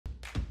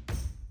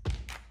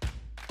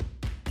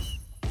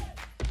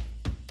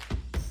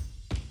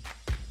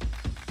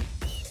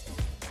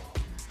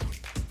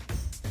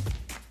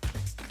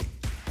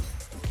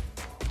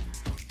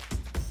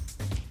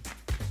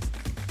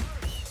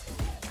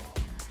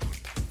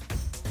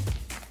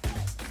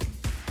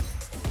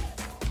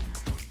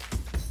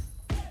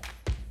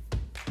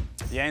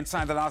Yeah,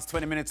 inside the last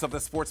 20 minutes of the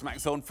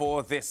SportsMax Zone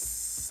for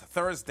this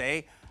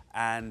Thursday.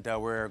 And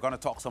we're going to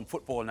talk some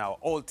football now.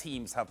 All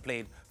teams have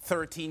played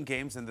 13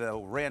 games in the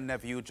Ray and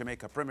Nephew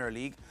Jamaica Premier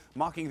League,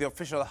 marking the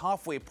official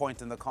halfway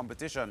point in the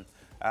competition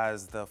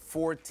as the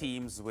 4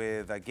 teams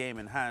with a game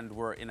in hand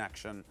were in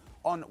action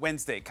on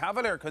Wednesday.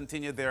 Cavalier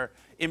continued their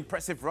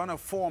impressive run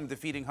of form,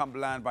 defeating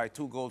Humberland by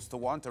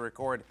 2-1 to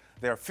record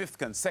their 5th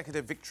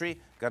consecutive victory.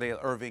 Gadael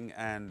Irving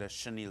and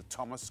Shaquiel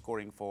Thomas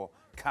scoring for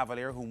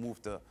Cavalier, who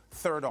moved to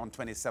 3rd on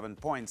 27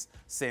 points,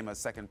 same as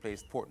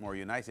second-placed Portmore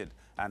United,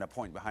 and a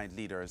point behind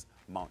leaders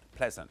Mount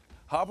Pleasant.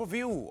 Harbour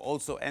View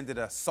also ended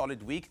a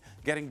solid week,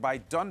 getting by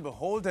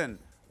Dunbeholden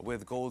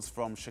with goals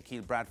from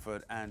Shaquiel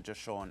Bradford and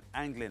Jahshaun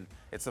Anglin.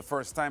 It's the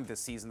first time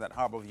this season that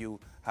Harbour View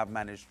have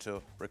managed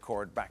to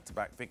record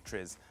back-to-back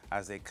victories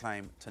as they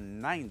climb to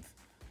 9th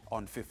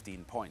on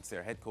 15 points.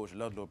 Their head coach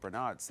Ludlow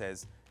Bernard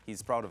says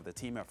he's proud of the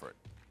team effort.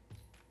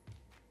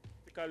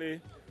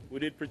 We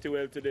did pretty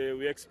well today.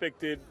 We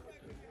expected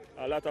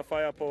a lot of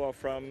firepower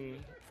from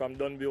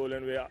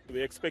Dunbeholden.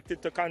 We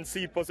expected to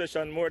concede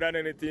possession more than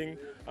anything,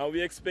 and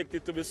we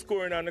expected to be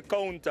scoring on the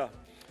counter.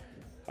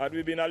 Had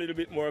we been a little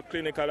bit more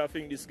clinical, I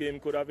think this game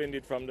could have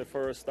ended from the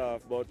first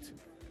half. But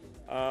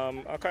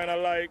I kind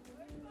of like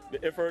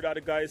the effort that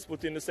the guys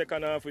put in the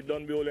second half with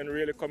Dunbeholden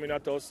really coming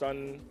at us,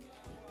 and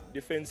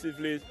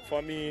defensively,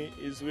 for me,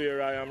 is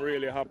where I am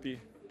really happy.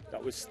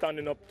 That we're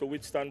standing up to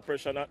withstand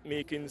pressure, not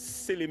making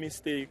silly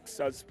mistakes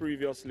as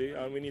previously,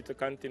 and we need to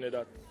continue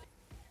that.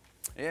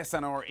 Yes,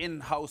 and our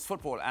in-house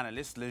football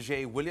analyst,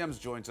 Leger Williams,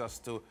 joins us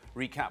to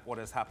recap what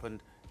has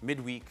happened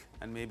midweek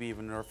and maybe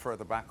even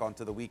further back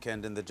onto the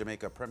weekend in the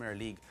Jamaica Premier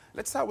League.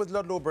 Let's start with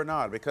Ludlow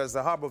Bernard, because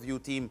the Harbour View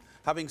team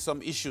having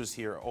some issues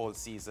here all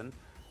season.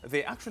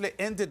 They actually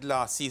ended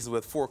last season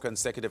with 4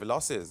 consecutive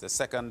losses. The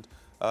second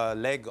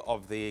leg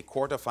of the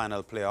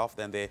quarter-final playoff,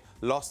 then they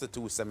lost the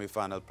 2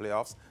 semi-final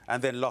playoffs,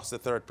 and then lost the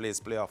 3rd place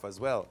playoff as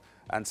well,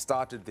 and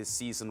started this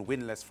season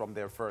winless from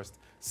their first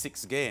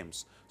 6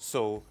 games.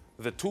 So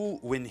the 2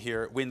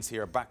 wins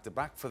here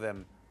back-to-back for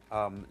them,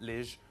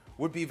 Lige,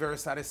 would be very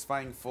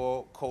satisfying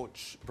for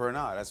Coach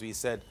Bernard. As we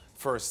said,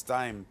 first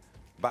time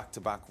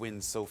back-to-back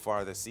wins so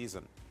far this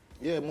season.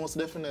 Yeah, most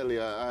definitely.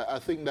 I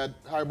think that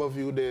Harbour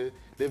View,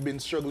 they've been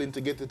struggling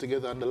to get it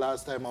together. And the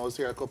last time I was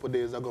here a couple of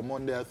days ago,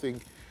 Monday, I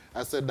think,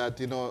 I said that,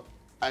 you know,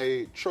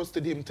 I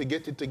trusted him to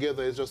get it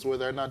together. It's just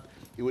whether or not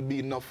it would be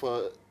enough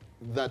for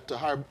that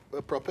to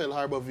propel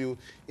Harbour View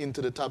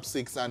into the top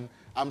 6. And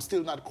I'm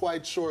still not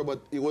quite sure, but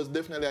it was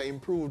definitely an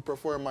improved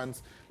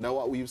performance than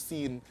what we've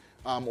seen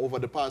over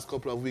the past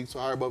couple of weeks for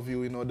Harbour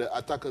View. You know, the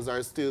attackers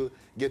are still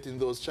getting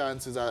those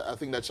chances. I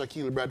think that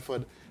Shaquiel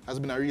Bradford has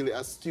been a really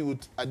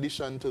astute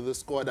addition to the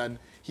squad, and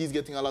he's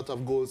getting a lot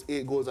of goals,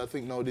 8 goals, I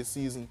think, now this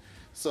season.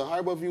 So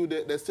Harbour View,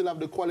 they still have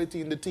the quality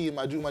in the team.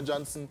 Ajuma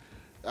Johnson,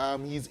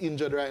 he's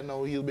injured right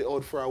now. He'll be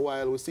out for a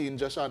while. We're seeing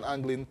Jahshaun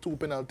Anglin, 2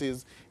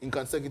 penalties in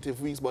consecutive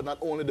weeks, but not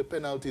only the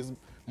penalties,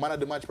 man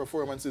of the match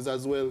performances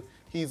as well.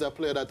 He's a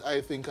player that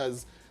I think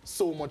has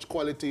so much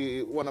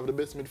quality, one of the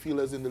best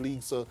midfielders in the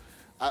league. So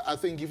I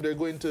think if they're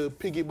going to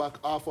piggyback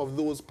off of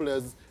those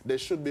players, they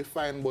should be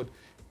fine. But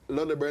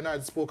Ludlow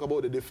Bernard spoke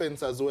about the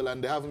defense as well,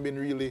 and they haven't been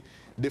really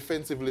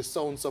defensively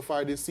sound so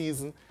far this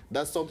season.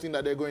 That's something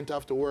that they're going to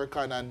have to work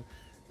on, and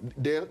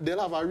they'll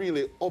have a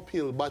really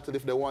uphill battle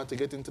if they want to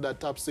get into that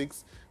top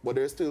 6. But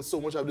there's still so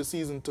much of the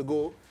season to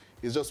go.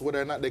 It's just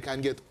whether or not they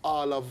can get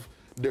all of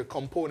their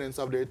components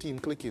of their team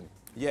clicking.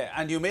 Yeah,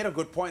 and you made a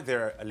good point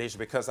there, Alicia,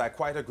 because I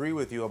quite agree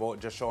with you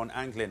about Jahshaun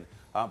Anglin.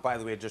 By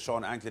the way,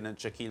 Jahshaun Anglin and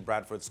Shaquiel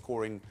Bradford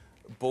scoring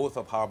both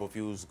of Harbour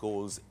View's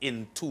goals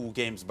in 2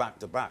 games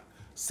back-to-back.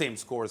 Same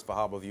scores for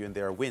Harbour View in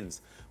their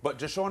wins. But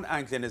Jahshaun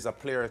Anglin is a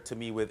player to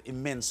me with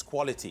immense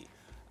quality.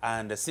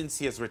 And since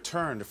he has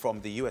returned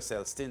from the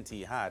USL stint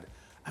he had,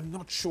 I'm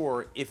not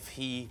sure if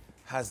he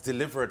has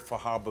delivered for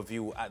Harbour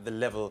View at the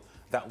level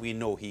that we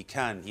know he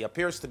can. He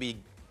appears to be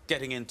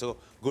getting into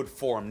good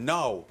form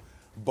now,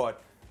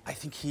 but I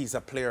think he's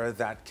a player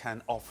that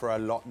can offer a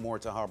lot more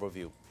to Harbour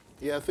View.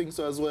 Yeah, I think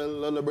so as well.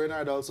 Ludlow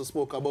Bernard also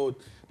spoke about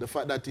the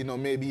fact that, you know,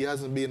 maybe he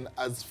hasn't been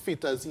as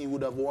fit as he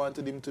would have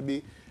wanted him to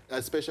be,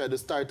 especially at the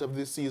start of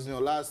this season. You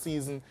know, last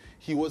season,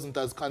 he wasn't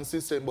as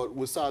consistent, but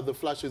we saw the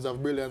flashes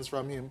of brilliance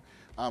from him.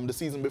 The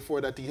season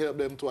before that, he helped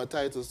them to a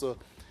title. So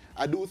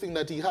I do think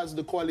that he has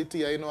the quality.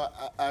 You know,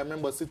 I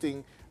remember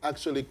sitting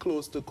actually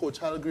close to Coach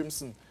Hal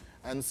Grimson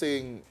and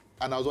saying,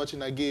 and I was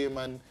watching a game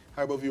and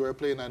Harbour View were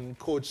playing, and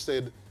Coach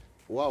said,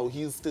 wow,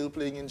 he's still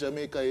playing in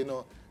Jamaica. You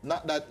know,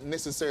 not that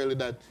necessarily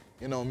that,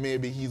 you know,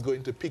 maybe he's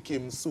going to pick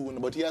him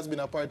soon, but he has been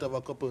a part of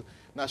a couple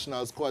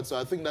national squads. So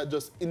I think that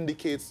just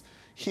indicates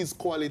his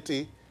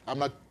quality. I'm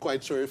not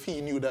quite sure if he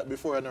knew that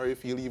before or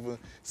if he'll even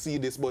see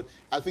this, but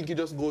I think it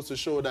just goes to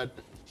show that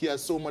he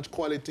has so much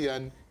quality,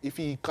 and if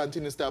he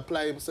continues to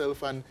apply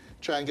himself and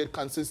try and get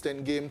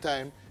consistent game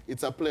time,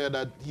 he's a player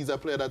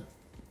that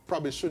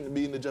probably shouldn't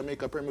be in the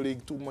Jamaica Premier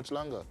League too much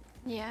longer.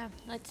 Yeah,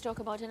 let's talk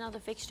about another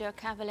fixture,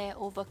 Cavalier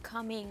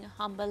overcoming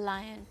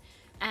Humberland.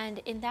 And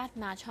in that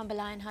match,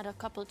 Humberland had a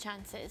couple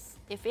chances.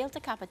 They failed to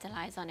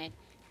capitalize on it.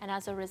 and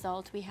as a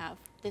result, we have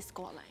this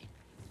scoreline.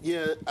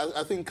 Yeah,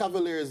 I think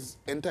Cavalier's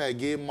entire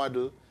game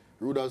model,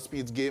 Rudolph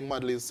Speed's game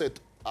model, is set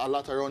a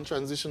lot around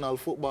transitional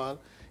football,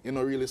 you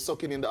know, really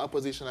sucking in the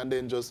opposition and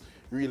then just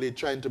really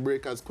trying to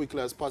break as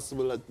quickly as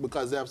possible,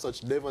 because they have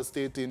such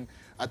devastating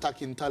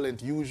attacking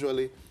talent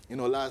usually. You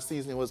know, last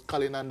season it was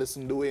Colin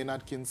Anderson, Dwayne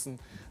Atkinson.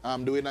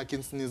 Dwayne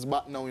Atkinson is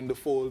back now in the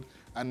fold.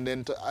 And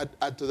then to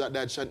add to that, they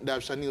have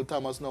Shaquiel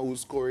Thomas now,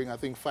 who's scoring, I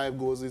think, 5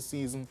 goals this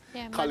season.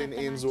 Yeah, Colin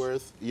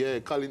Ainsworth. Yeah,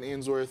 Colin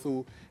Ainsworth,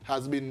 who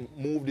has been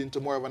moved into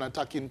more of an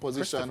attacking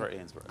position.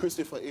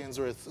 Christopher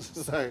Ainsworth,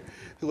 sorry,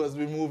 who has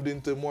been moved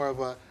into more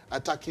of an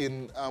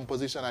attacking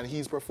position, and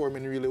he's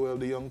performing really well,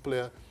 the young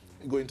player,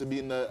 going to be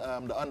in the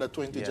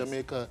under-20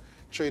 Jamaica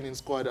training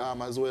squad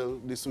as well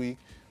this week.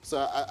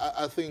 So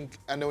I think,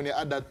 and then when you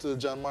add that to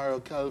John Mario,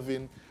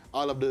 Calvin,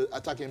 all of the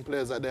attacking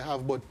players that they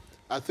have, but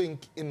I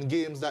think in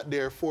games that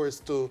they're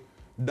forced to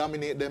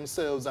dominate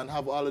themselves and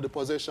have all of the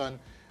possession,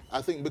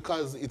 I think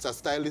because it's a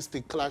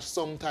stylistic clash,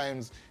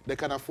 sometimes they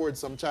can afford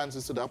some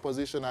chances to the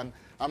opposition. And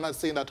I'm not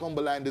saying that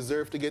Humberline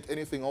deserved to get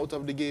anything out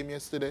of the game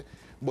yesterday,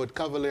 but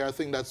Cavalier, I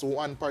think that's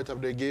one part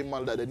of their game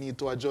model that they need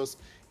to adjust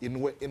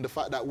in the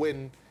fact that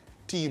when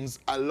teams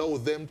allow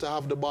them to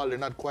have the ball, they're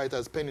not quite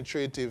as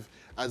penetrative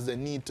as they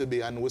need to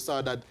be. And we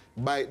saw that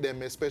bite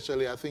them,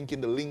 especially, I think, in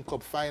the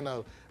link-up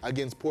final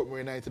against Portmore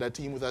United, a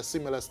team with a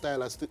similar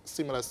style, a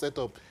similar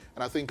setup.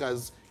 And I think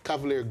as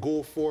Cavalier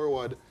go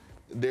forward,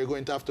 they're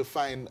going to have to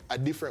find a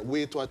different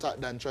way to attack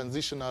than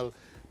transitional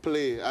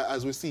play.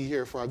 As we see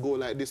here for a goal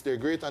like this, they're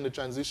great on the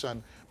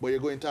transition, but you're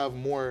going to have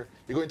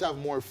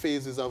more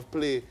phases of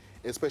play,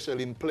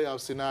 especially in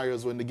playoff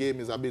scenarios when the game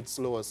is a bit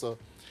slower. So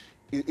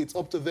it's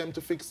up to them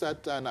to fix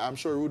that, and I'm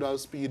sure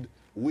Rudolph Speed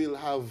will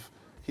have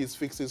his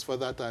fixes for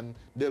that, and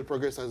they'll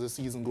progress as the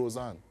season goes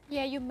on.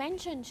 Yeah, you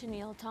mentioned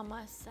Shaquiel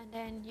Thomas, and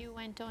then you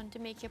went on to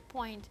make your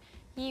point.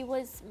 He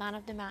was man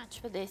of the match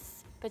for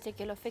this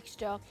particular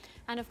fixture,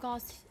 and of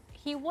course,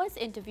 he was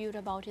interviewed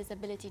about his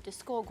ability to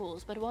score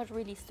goals, but what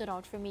really stood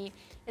out for me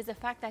is the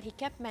fact that he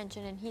kept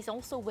mentioning he's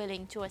also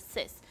willing to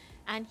assist.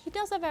 And he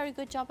does a very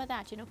good job at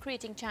that, you know,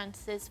 creating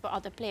chances for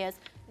other players,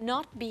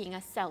 not being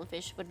a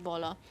selfish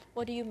footballer.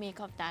 What do you make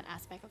of that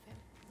aspect of him?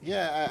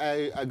 Yeah,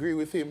 I agree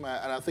with him,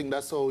 and I think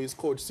that's how his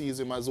coach sees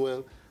him as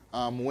well.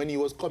 When he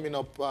was coming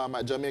up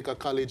at Jamaica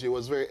College, it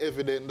was very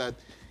evident that,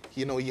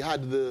 you know, he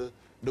had the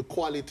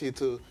quality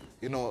to,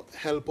 you know,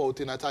 help out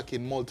in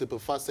attacking multiple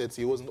facets.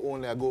 He wasn't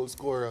only a goal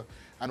scorer,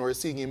 and we're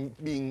seeing him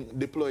being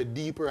deployed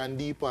deeper and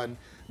deeper. And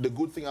the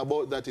good thing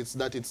about that is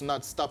that it's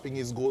not stopping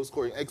his goal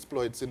scoring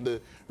exploits. In the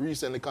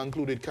recently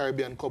concluded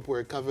Caribbean Cup,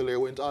 where Cavalier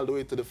went all the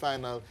way to the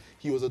final,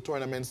 he was a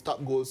tournament's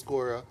top goal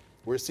scorer.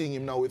 We're seeing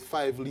him now with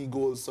 5 league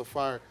goals so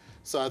far.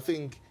 So I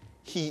think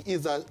he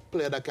is a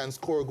player that can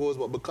score goals,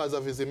 but because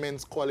of his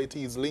immense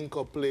quality, his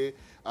link-up play,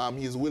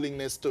 his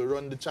willingness to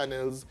run the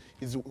channels,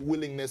 his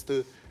willingness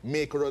to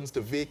make runs to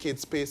vacate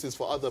spaces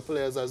for other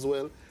players as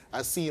well,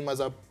 I see him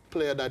as a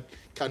player that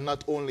can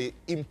not only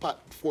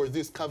impact for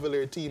this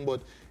Cavalier team,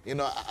 but, you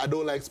know, I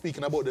don't like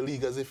speaking about the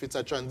league as if it's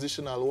a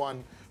transitional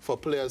one for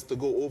players to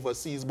go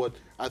overseas, but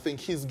I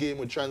think his game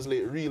would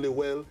translate really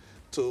well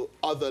to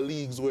other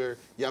leagues where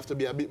you have to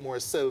be a bit more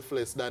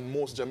selfless than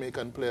most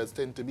Jamaican players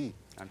tend to be.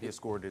 And he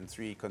scored in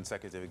 3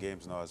 consecutive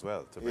games now as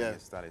well to bring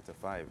his tally to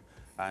 5.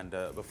 And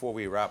before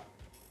we wrap,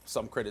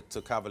 some credit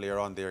to Cavalier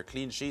on their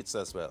clean sheets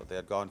as well. They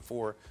had gone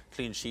 4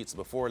 clean sheets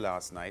before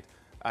last night,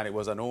 and it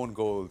was an own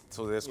goal,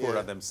 so they scored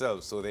on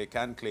themselves. So they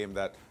can claim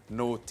that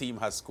no team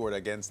has scored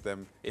against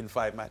them in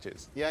 5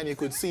 matches. Yeah, and you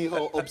could see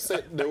how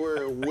upset they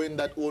were when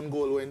that own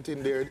goal went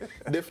in there.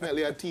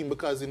 Definitely a team,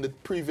 because in the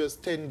previous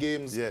 10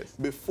 games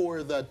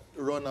before that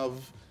run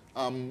of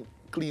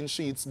clean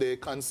sheets, they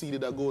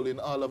conceded a goal in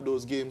all of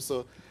those games.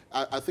 So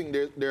I think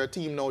they're a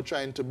team now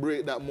trying to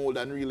break that mold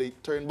and really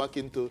turn back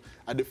into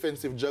a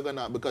defensive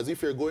juggernaut. Because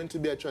if you're going to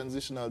be a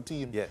transitional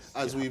team,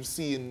 as we've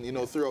seen, you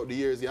know, throughout the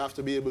years, you have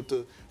to be able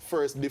to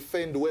first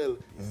defend well,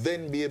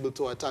 then be able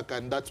to attack,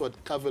 and that's what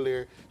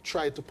Cavalier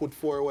tried to put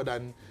forward.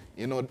 And,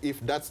 you know, if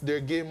that's their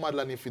game model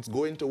and if it's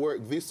going to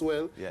work this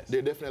well,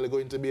 they're definitely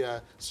going to be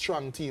a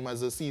strong team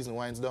as the season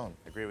winds down.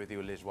 I agree with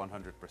you, Liz,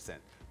 100%.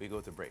 We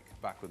go to break.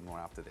 Back with more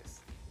after this.